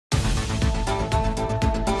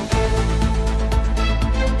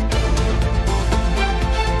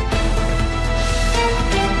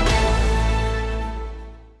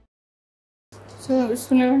So,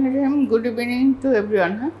 Bismillahirrahmanirrahim. Good evening to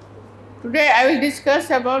everyone. Today I will discuss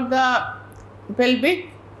about the pelvic,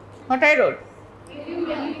 what I wrote?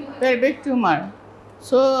 Pelvic tumor.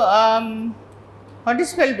 So, what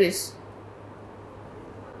is pelvis?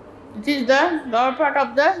 It is the lower part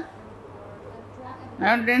of the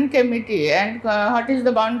abdominal cavity, and what is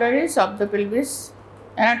the boundaries of the pelvis,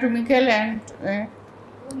 anatomical and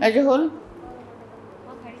as a whole?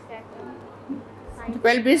 The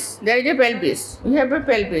pelvis, there is a pelvis. We have a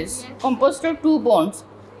pelvis composed of two bones,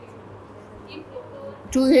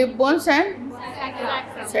 two hip bones and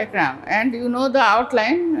sacrum. And you know the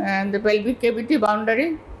outline and the pelvic cavity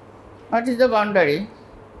boundary. What is the boundary?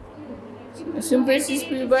 Symphysis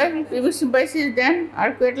pubic, pubic symphysis, then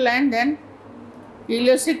arcuate line, then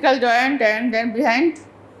iliosacral joint, and then behind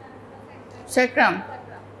sacrum.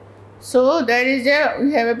 So there is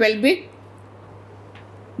we have a pelvic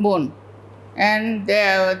bone, and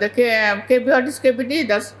what is cavity?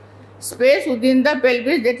 The space within the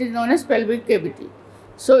pelvis, that is known as pelvic cavity.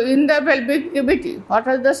 So in the pelvic cavity, what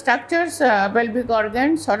are the structures? Pelvic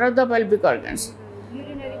organs. What are the pelvic organs?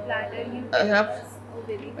 Urinary bladder,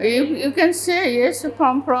 you can say yes,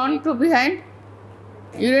 from front to behind.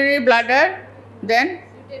 Urinary bladder, then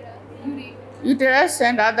uterus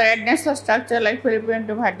and other adnexal structure like fallopian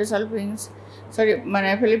tube, hydrosalpinx,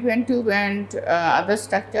 fallopian tube and other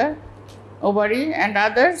structure, ovary and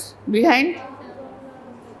others, behind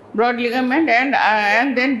broad ligament,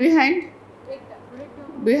 and then behind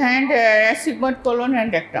sigmoid, colon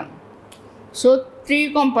and rectum. So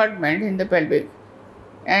three compartments in the pelvic: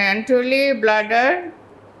 anteriorly bladder,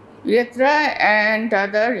 urethra and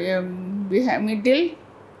other middle,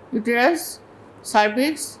 uterus,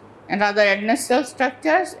 cervix and other adnexal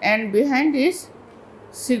structures, and behind is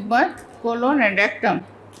sigmoid, colon and rectum.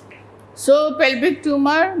 So pelvic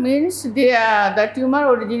tumor means the tumor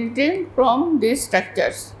originating from these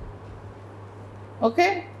structures.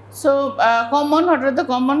 Okay. So what are the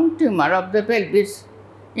common tumor of the pelvis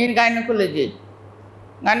in gynecology?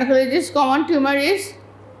 Gynecology's common tumor is,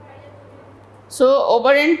 so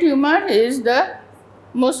ovarian tumor is the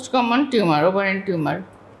most common tumor, ovarian tumor.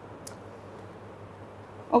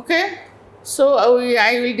 Okay. So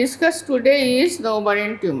I will discuss today is the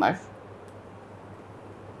ovarian tumor.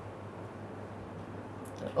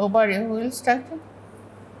 Ovary, who will start?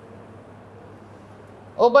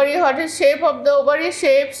 Ovary, what is shape of the ovary?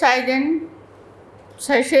 Shape, size and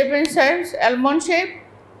size, almond shape,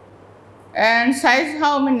 and size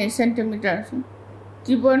how many centimeters?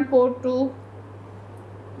 3.4 to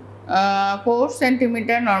 4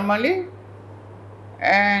 centimeter normally.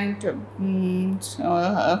 And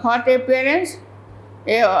what appearance?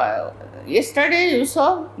 Yesterday you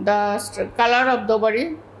saw the color of the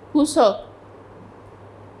ovary. Who saw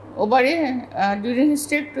ovary during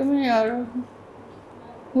hysterectomy, or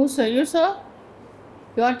who saw? You saw?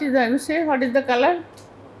 What is the, you say, what is the color?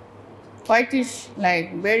 Whitish,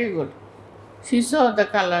 like, very good. She saw the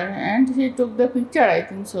color and she took the picture, I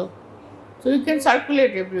think so. So you can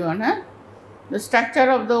circulate everyone, the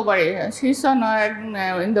structure of the ovary. She saw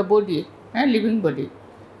in the body, living body.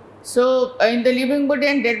 So in the living body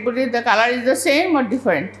and dead body, the color is the same or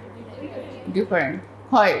different? Different.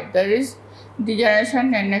 Why? There is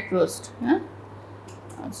degeneration and necrosed.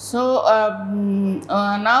 So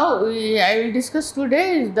now I will discuss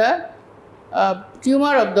today is the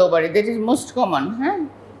tumor of the ovary, that is most common.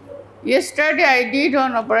 Yesterday I did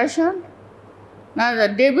one operation. Now the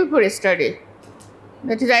day before yesterday,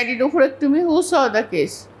 that is I did oophorectomy. Who saw the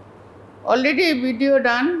case? Already a video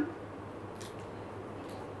done.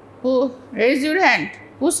 Who? Raise your hand.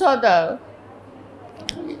 Who saw the?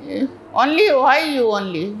 Only, why you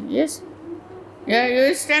only? Yes? Yeah,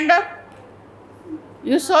 you stand up.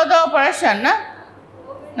 You saw the operation, na?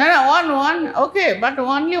 No, one. Okay, but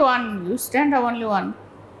only one. You stand up, only one.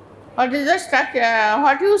 What is the structure?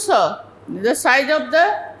 What you saw? The size of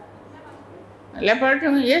the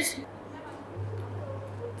laparotomy, yes.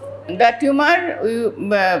 The tumor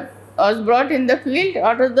was brought in the field.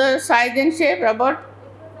 What was the size and shape? About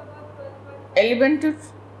 11 to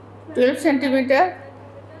 12 centimeter,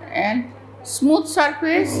 and smooth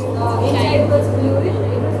surface. Inside was fluid.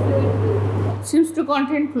 Seems to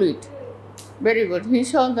contain fluid. Very good. He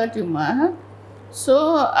saw the tumor.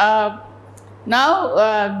 So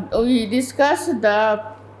now we discuss the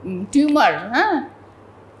tumor.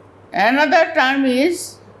 Another term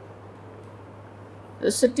is,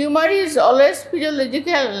 so tumor is always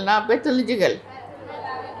physiological, not pathological.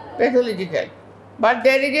 Pathological. But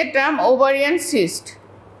there is a term ovarian cyst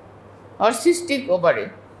or cystic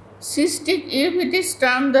ovary. Cystic, if it is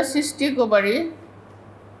termed the cystic ovary,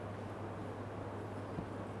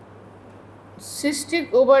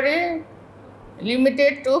 cystic ovary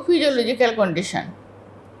limited to physiological condition?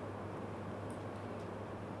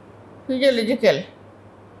 Physiological.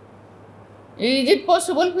 Is it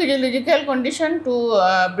possible physiological condition to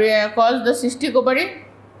cause the cystic ovary?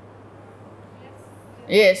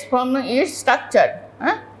 Yes, from its structure.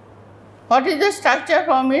 What is the structure?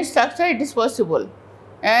 From its structure it is possible.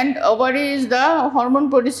 And ovary is the hormone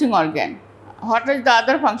producing organ. What is the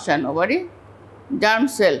other function? Ovary, germ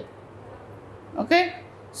cell. Okay.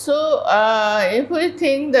 So, if we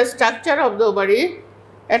think the structure of the ovary,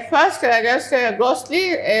 at first just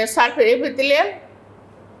grossly surface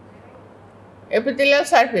epithelial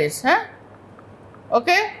surface,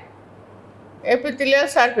 okay, epithelial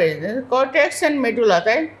surface, cortex and medulla,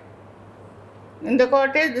 right? In the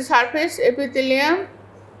cortex, the surface epithelium,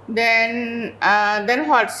 then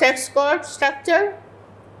what? Sex cord structure.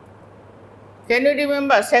 Can you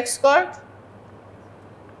remember sex cord?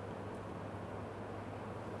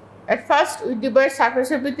 At first, we divide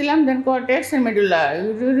surface epithelium, then cortex and medulla.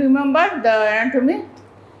 You remember the anatomy?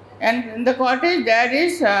 And in the cortex, there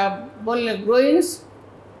is growing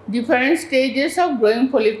different stages of growing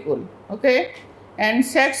follicle. Okay, and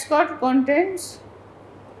sex cord contains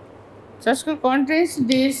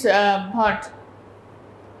this what?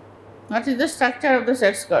 What is the structure of the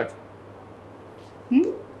sex cord?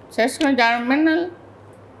 Sex cord germinal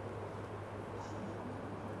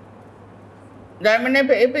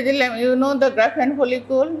epithelium. You know the Graafian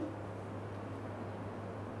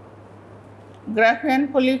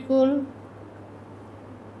follicle,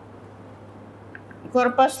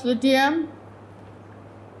 corpus luteum.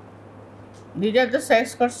 These are the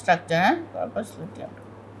sex cord structure, corpus luteum.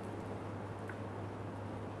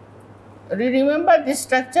 Do you remember this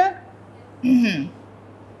structure?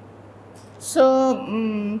 So,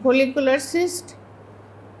 follicular cyst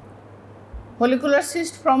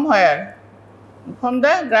from where? From the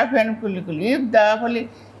Graafian follicle. If the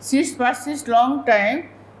cyst persists long time,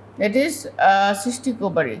 that is cystic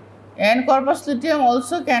ovary. And corpus luteum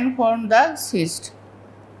also can form the cyst.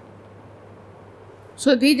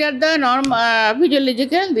 So these are the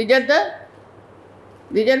physiological. These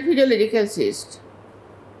are physiological cysts.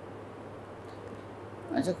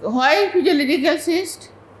 Why physiological cyst?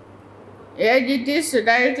 As it is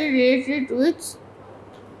directly related with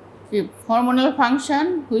hormonal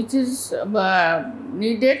function, which is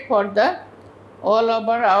needed for the all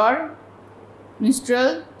over our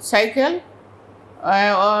menstrual cycle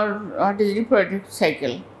or what is reproductive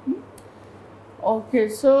cycle. Okay,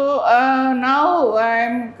 so now I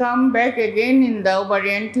am come back again in the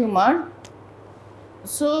ovarian tumor.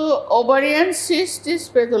 So ovarian cyst is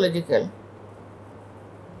pathological.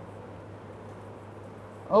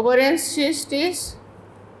 Ovarian cyst is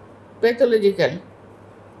pathological.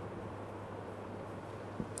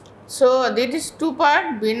 So that is two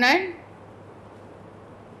part, benign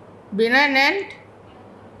and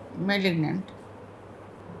malignant.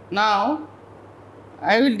 Now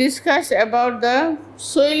I will discuss about the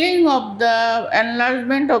swelling of the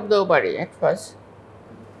enlargement of the ovary at first.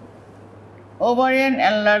 Ovarian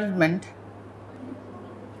enlargement.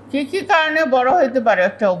 কি কারণে বড় হইতে পারে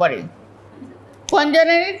একটা ovary?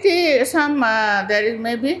 Congenitally, there is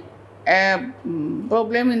maybe a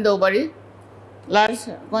problem in the ovary.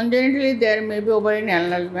 Congenitally, there may be ovarian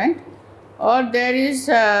enlargement, or there is,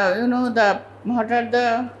 what are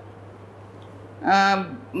the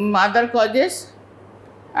other causes?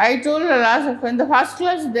 I told in the first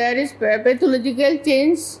class there is pathological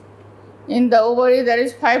change in the ovary. There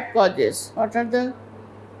is 5 causes. What are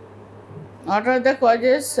the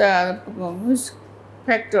causes?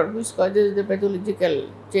 Which causes the pathological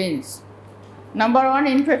change? Number 1,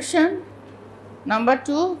 infection. Number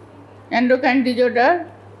 2, endocrine disorder.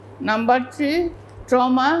 Number 3,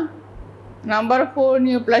 trauma. Number 4,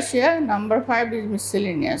 neoplasia. Number 5 is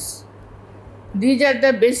miscellaneous. These are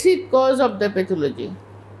the basic cause of the pathology.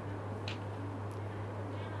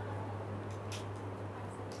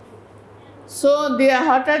 So,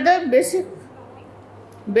 what are the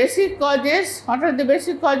basic causes? What are the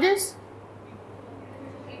basic causes?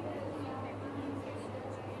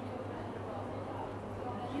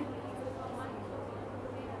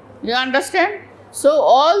 You understand? So,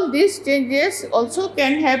 all these changes also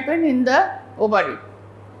can happen in the ovary.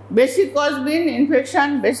 Basic cause mean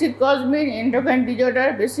infection, basic cause mean endocrine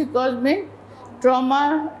disorder, basic cause mean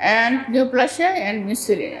trauma and neoplasia and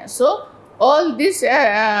miscellaneous. So, all these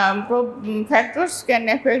factors can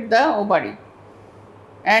affect the ovary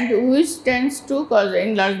and which tends to cause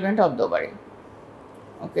enlargement of the ovary.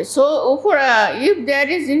 Okay, so if there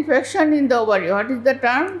is infection in the ovary, what is the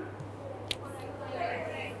term?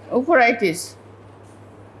 Oophorytis.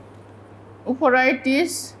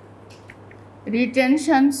 oophorytis,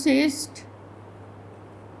 retention cyst,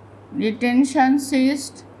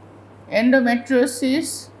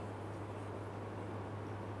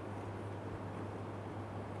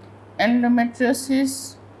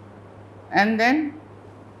 endometriosis, and then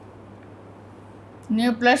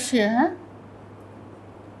neoplasia,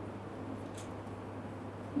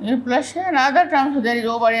 neoplasia and other terms. There is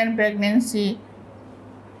ovarian pregnancy,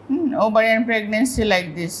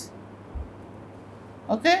 like this.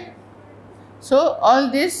 Okay, so all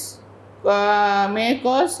this may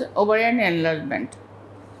cause ovarian enlargement.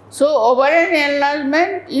 So ovarian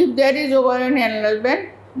enlargement, if there is ovarian enlargement,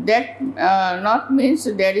 that not means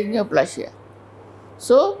there is neoplasia.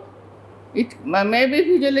 So it may be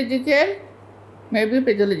physiological, may be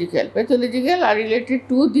pathological. Pathological are related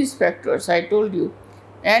to these factors I told you,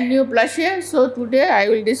 and neoplasia. So today I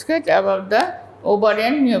will discuss about the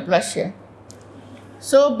ovarian neoplasia.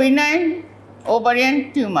 So benign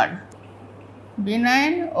ovarian tumor,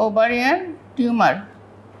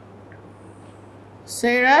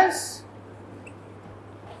 serous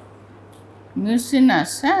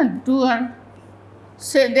mucinous, two are.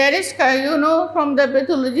 So there is, from the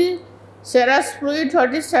pathology, serous fluid,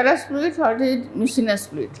 what is serous fluid, what is mucinous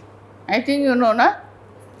fluid. I think you know, na?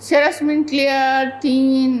 Serous means clear,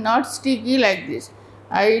 thin, not sticky like this.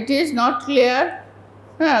 It is not clear,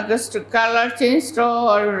 just color changed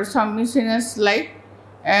or some mucinous like,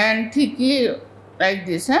 and thicky like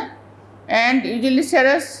this. And usually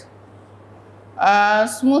serous,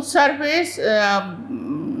 smooth surface,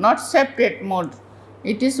 not separate mode.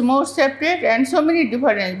 It is more separate, and so many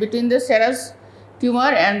difference between the serous tumor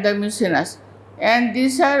and the mucinous. And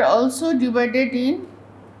these are also divided in,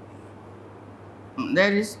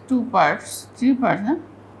 there is three parts,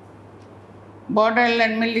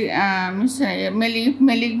 borderline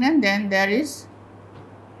malignant, then there is,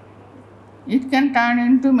 it can turn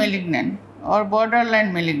into malignant or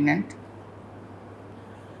borderline malignant,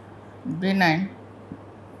 benign.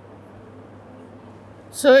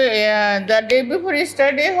 So the day before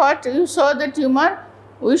yesterday, what you saw the tumor,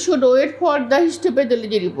 we should wait for the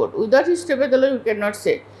histopathology report. Without histopathology, we cannot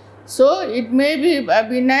say. So it may be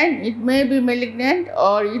benign, it may be malignant,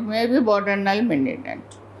 or it may be borderline malignant.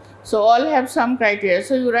 So all have some criteria.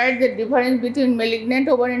 So you write the difference between malignant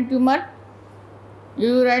ovarian tumor.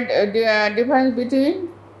 You write the difference between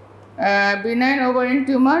benign ovarian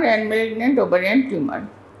tumor and malignant ovarian tumor.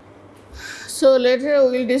 So later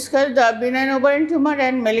we will discuss the benign ovarian tumor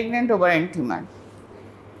and malignant ovarian tumor.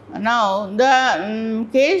 Now the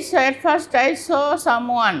case, at first I saw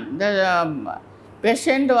someone, the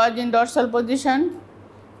patient was in dorsal position,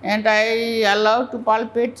 and I allowed to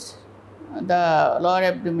palpate the lower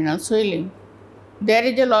abdominal swelling. There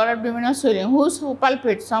is a lower abdominal swelling. Who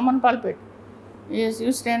palpate? Someone palpate. Yes,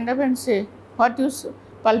 you stand up and say what you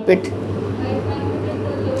palpate.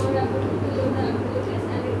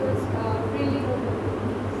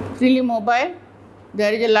 Freely mobile.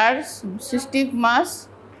 There is a large cystic mass,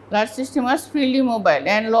 freely mobile,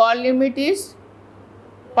 and lower limit is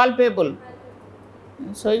palpable.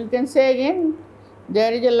 So you can say again,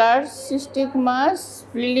 there is a large cystic mass,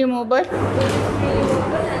 freely mobile,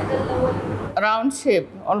 round shape,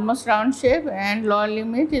 almost round shape, and lower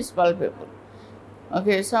limit is palpable.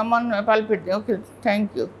 Okay, someone palpate. Okay,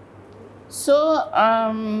 thank you. So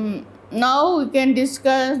now we can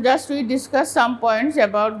discuss some points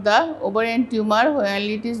about the ovarian tumor while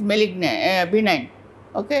it is malignant, benign.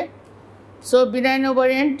 Okay, so benign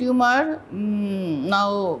ovarian tumor.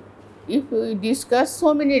 Now, if we discuss,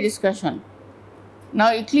 so many discussion.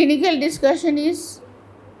 Now, a clinical discussion is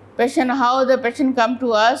patient, how the patient come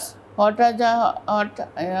to us, what are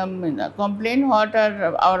the complaint, what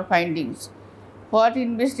are our findings, what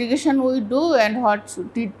investigation we do, and what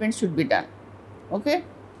treatment should be done. Okay.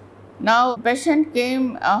 Now, patient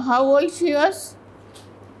came, how old she was?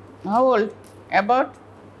 How old? About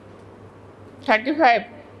 35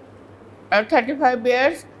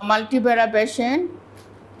 years, multipara patient.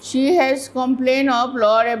 She has complained of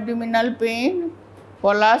lower abdominal pain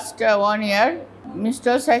for last 1 year.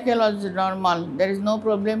 Menstrual cycle was normal. There is no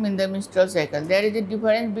problem in the menstrual cycle. There is a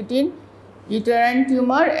difference between uterine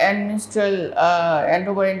tumor and menstrual and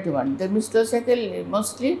ovarian tumor. The menstrual cycle is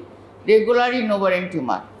mostly regular in ovarian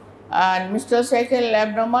tumor, and menstrual cycle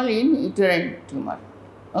abnormal in uterine tumor.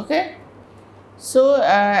 Okay. So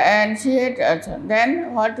and she had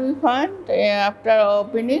then what we found after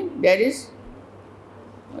opening, there is,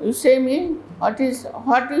 you say me, what we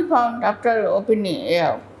found after opening,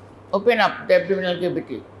 open up the abdominal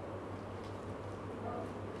cavity?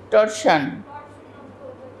 Torsion.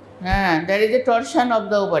 There is a torsion of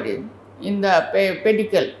the ovary in the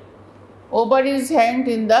pedicle. Ovary is hanged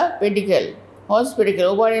in the pedicle, horse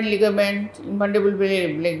pedicle, ovarian ligament,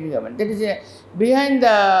 infundibulum ligament. That is behind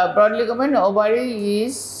the broad ligament. Ovary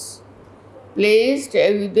is placed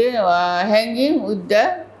with the hanging with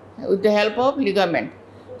the help of ligament.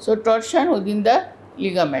 So torsion within the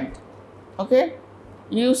ligament. Okay,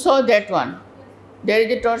 you saw that one. There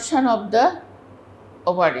is a torsion of the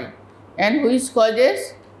ovary, and which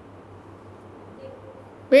causes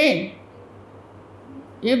pain.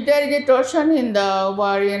 If there is a torsion in the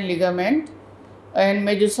ovarian ligament and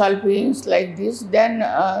mesosalpinx like this, then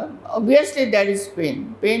obviously there is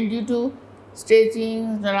pain. Pain due to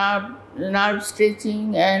stretching, nerve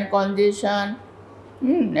stretching and congestion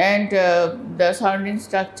and the surrounding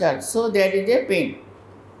structure. So there is a pain.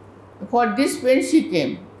 For this pain she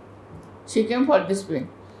came. She came for this pain.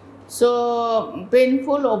 So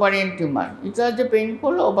painful ovarian tumor. It was a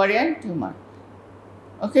painful ovarian tumor.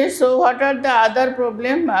 Okay, so what are the other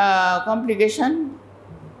complication?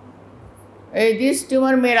 This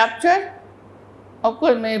tumor may rupture. Of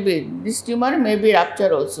course, maybe this tumor may be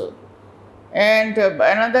rupture also. And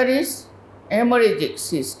another is hemorrhagic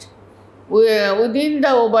cyst. Within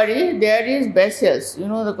the ovary there is vessels. You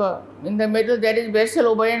know, in the middle there is vessel.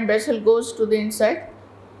 Ovarian vessel goes to the inside,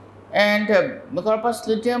 and corpus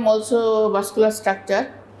luteum also vascular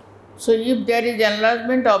structure. So if there is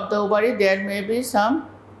enlargement of the ovary, there may be some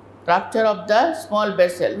rupture of the small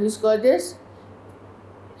vessel, which causes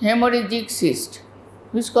hemorrhagic cyst.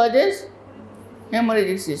 Which causes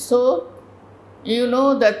hemorrhagic cyst. So you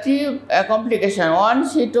know the three complications. One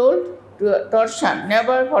she told, torsion.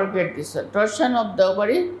 Never forget this one. Torsion of the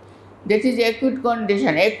ovary. That is acute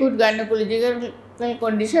condition. Acute gynecological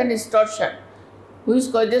condition is torsion,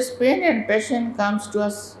 which causes pain, and patient comes to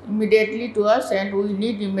us immediately and we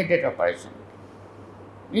need immediate operation.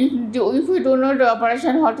 If we do not do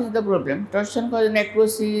operation, what is the problem? Torsion causes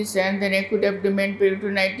necrosis and then acute abdomen,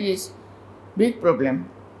 peritonitis, big problem.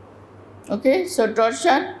 Okay, so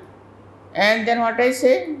torsion, and then what I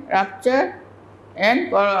say, rupture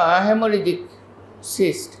and hemorrhagic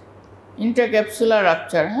cyst, intercapsular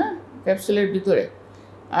rupture, capsular bhitore,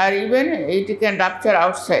 or even it can rupture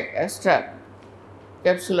outside, extra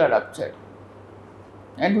capsular rupture,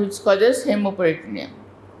 and which causes hemoperitoneum.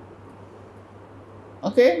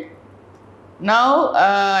 Okay, now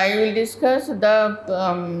I will discuss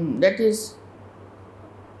the that is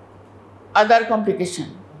other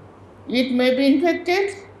complication. It may be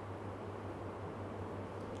infected.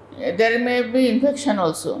 There may be infection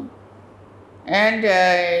also, and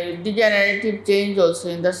degenerative change also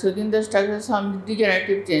in the structure, some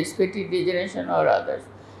degenerative change, fatty degeneration or others,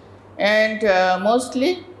 and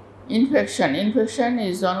mostly infection. Infection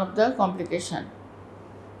is one of the complication,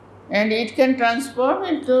 and it can transform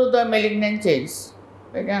into the malignant change.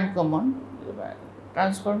 Very uncommon,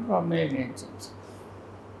 transform from malignant change.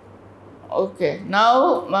 Okay,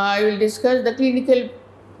 now I will discuss the clinical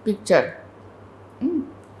picture.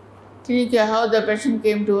 How the patient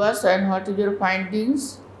came to us and what is your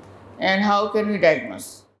findings and how can we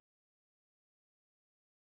diagnose.